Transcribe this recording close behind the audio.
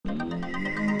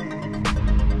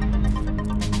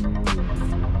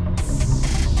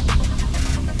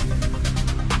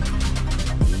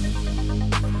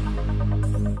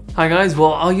Hi guys,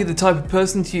 well, are you the type of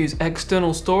person to use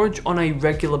external storage on a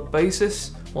regular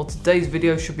basis? Well, today's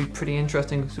video should be pretty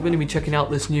interesting because we're going to be checking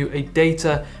out this new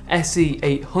ADATA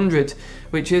SE800,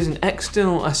 which is an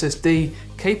external SSD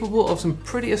capable of some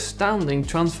pretty astounding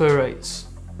transfer rates.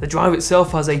 The drive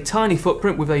itself has a tiny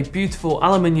footprint with a beautiful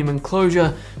aluminium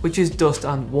enclosure which is dust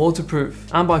and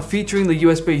waterproof, and by featuring the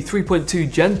USB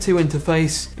 3.2 Gen 2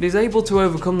 interface, it is able to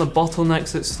overcome the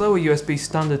bottlenecks that slower USB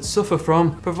standards suffer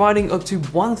from, providing up to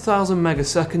 1000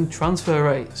 megasecond transfer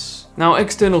rates. Now,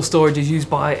 external storage is used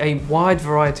by a wide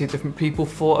variety of different people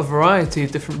for a variety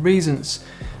of different reasons.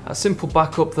 A simple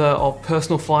backup there of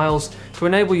personal files to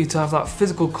enable you to have that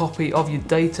physical copy of your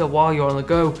data while you're on the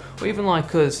go, or even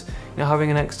like us,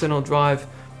 having an external drive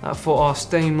for our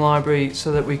STEAM library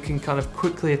so that we can kind of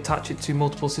quickly attach it to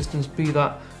multiple systems, be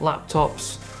that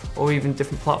laptops or even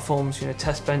different platforms,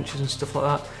 test benches and stuff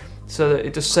like that, so that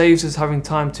it just saves us having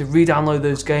time to re-download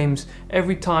those games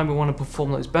every time we want to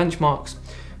perform those benchmarks.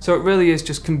 So it really is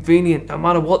just convenient no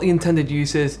matter what the intended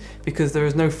use is, because there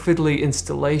is no fiddly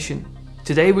installation.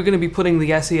 Today we're going to be putting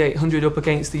the SE800 up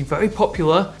against the very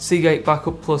popular Seagate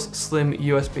Backup Plus Slim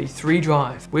USB 3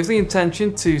 drive, with the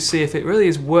intention to see if it really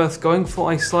is worth going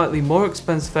for a slightly more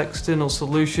expensive external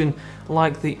solution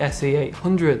like the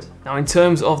SE800. Now, in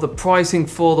terms of the pricing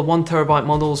for the 1TB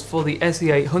models for the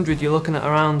SE800, you're looking at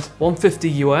around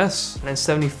 $150 US and then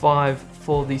 75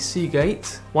 for the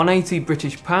Seagate, 180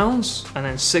 British pounds, and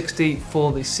then 60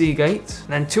 for the Seagate, and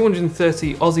then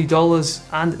 230 Aussie dollars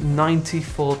and 90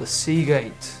 for the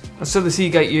Seagate. And so the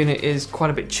Seagate unit is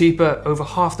quite a bit cheaper, over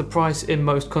half the price in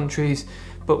most countries,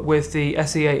 but with the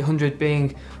SE800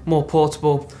 being more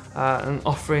portable and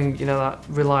offering that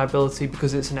reliability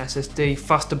because it's an SSD,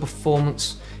 faster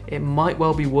performance, it might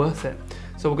well be worth it.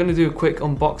 So we're going to do a quick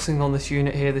unboxing on this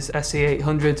unit here, this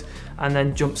SE800, and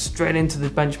then jump straight into the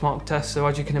benchmark test. So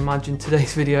as you can imagine,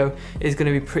 today's video is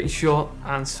going to be pretty short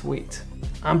and sweet.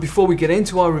 And before we get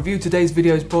into our review, today's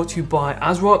video is brought to you by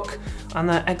ASRock and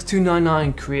their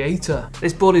X299 Creator.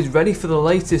 This board is ready for the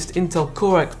latest Intel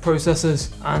Core X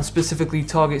processors and specifically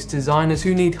targets designers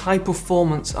who need high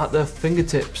performance at their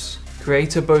fingertips.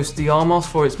 Creator boasts the RMOS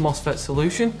for its MOSFET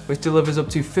solution, which delivers up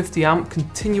to 50 amp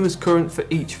continuous current for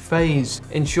each phase.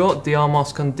 In short, the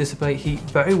RMOS can dissipate heat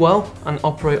very well and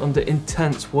operate under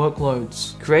intense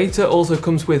workloads. Creator also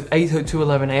comes with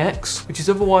 802.11ax, which is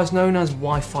otherwise known as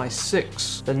Wi-Fi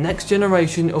 6, the next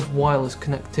generation of wireless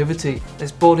connectivity.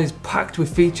 This board is packed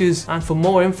with features, and for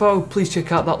more info, please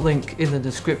check out that link in the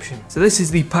description. So this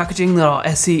is the packaging that our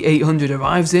SE800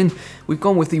 arrives in. We've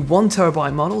gone with the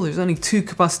 1TB model. There's only two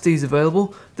capacities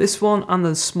available, this one and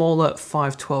the smaller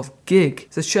 512 gig.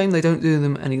 It's a shame they don't do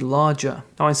them any larger.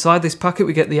 Now inside this packet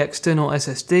we get the external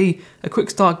SSD, a quick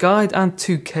start guide and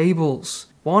two cables.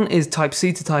 One is Type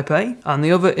C to Type A and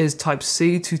the other is Type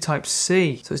C to Type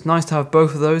C. So it's nice to have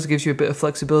both of those. It gives you a bit of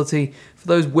flexibility for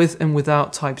those with and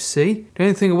without Type C. The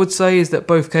only thing I would say is that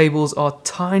both cables are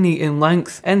tiny in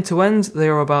length. End to end they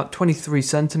are about 23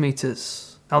 centimeters.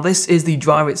 Now this is the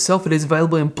drive itself. It is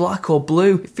available in black or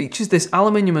blue. It features this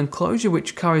aluminium enclosure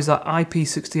which carries that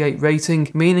IP68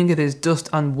 rating, meaning it is dust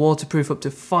and waterproof up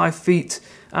to 5 feet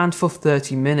and for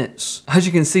 30 minutes. As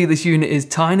you can see, this unit is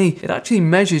tiny. It actually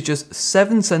measures just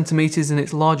 7 centimeters in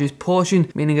its largest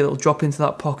portion, meaning it'll drop into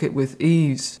that pocket with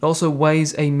ease. It also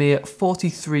weighs a mere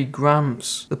 43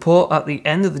 grams. The port at the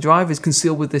end of the drive is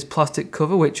concealed with this plastic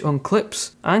cover which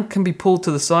unclips and can be pulled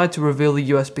to the side to reveal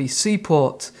the USB-C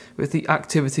port with the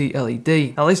activity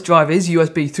LED. Now this drive is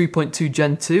USB 3.2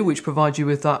 Gen 2, which provides you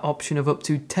with that option of up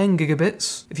to 10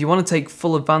 gigabits. If you want to take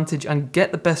full advantage and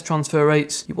get the best transfer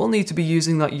rates, you will need to be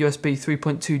using that USB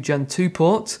 3.2 Gen 2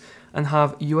 port and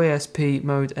have UASP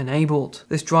mode enabled.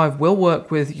 This drive will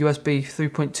work with USB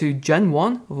 3.2 Gen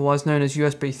 1, otherwise known as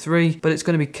USB 3, but it's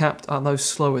going to be capped at those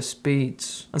slower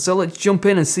speeds. And so let's jump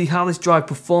in and see how this drive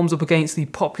performs up against the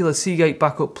popular Seagate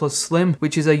Backup Plus Slim,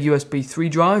 which is a USB 3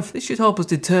 drive. This should help us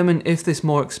determine if this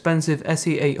more expensive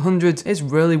SE800 is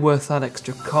really worth that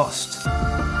extra cost.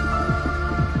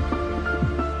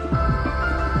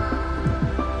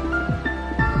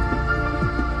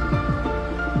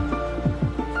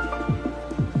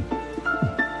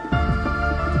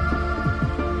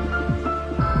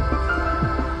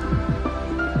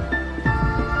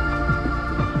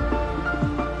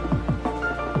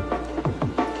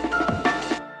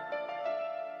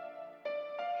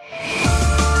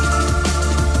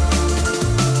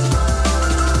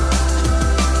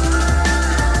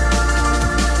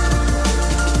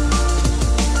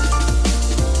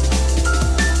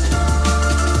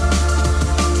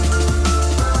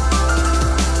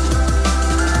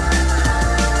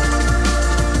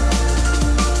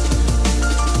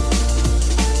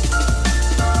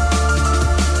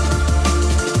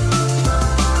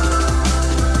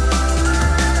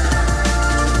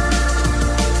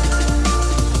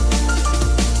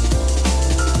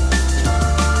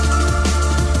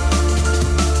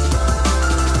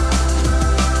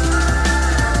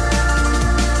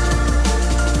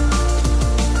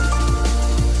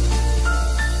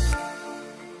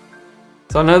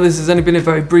 So I know this has only been a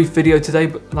very brief video today,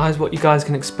 but that is what you guys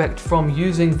can expect from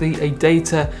using the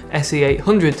ADATA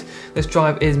SE800. This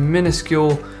drive is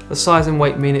minuscule, the size and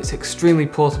weight mean it's extremely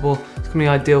portable. It's going to be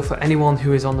ideal for anyone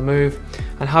who is on the move,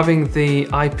 and having the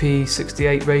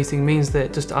IP68 rating means that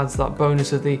it just adds that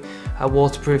bonus of the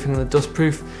waterproofing and the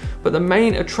dustproof. But the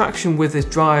main attraction with this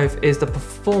drive is the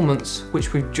performance,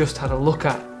 which we've just had a look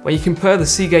at. When you compare the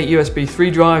Seagate USB 3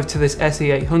 drive to this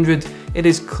SE800, it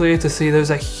is clear to see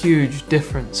there's a huge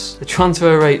difference. The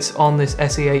transfer rates on this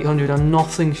SE800 are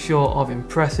nothing short of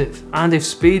impressive, and if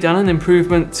speed and an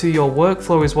improvement to your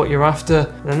workflow is what you're after,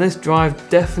 then this drive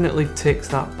definitely ticks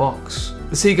that box.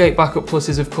 The Seagate Backup Plus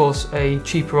is of course a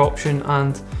cheaper option,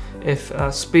 and if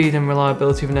speed and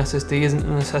reliability of an SSD isn't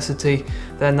a necessity,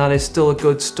 then that is still a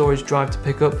good storage drive to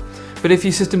pick up. But if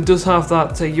your system does have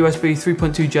that USB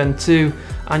 3.2 Gen 2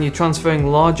 and you're transferring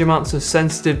large amounts of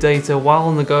sensitive data while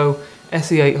on the go,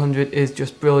 SE800 is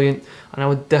just brilliant, and I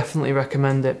would definitely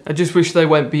recommend it. I just wish they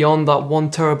went beyond that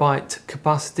 1TB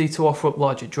capacity to offer up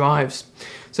larger drives.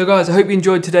 So guys, I hope you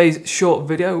enjoyed today's short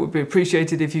video. It would be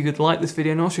appreciated if you could like this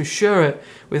video and also share it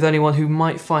with anyone who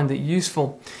might find it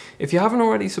useful. If you haven't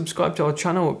already subscribed to our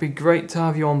channel, it would be great to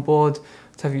have you on board,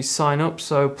 to have you sign up,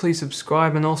 so please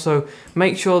subscribe, and also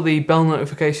make sure the bell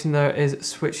notification there is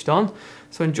switched on.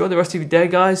 So enjoy the rest of your day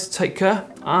guys, take care,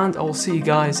 and I will see you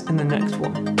guys in the next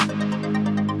one.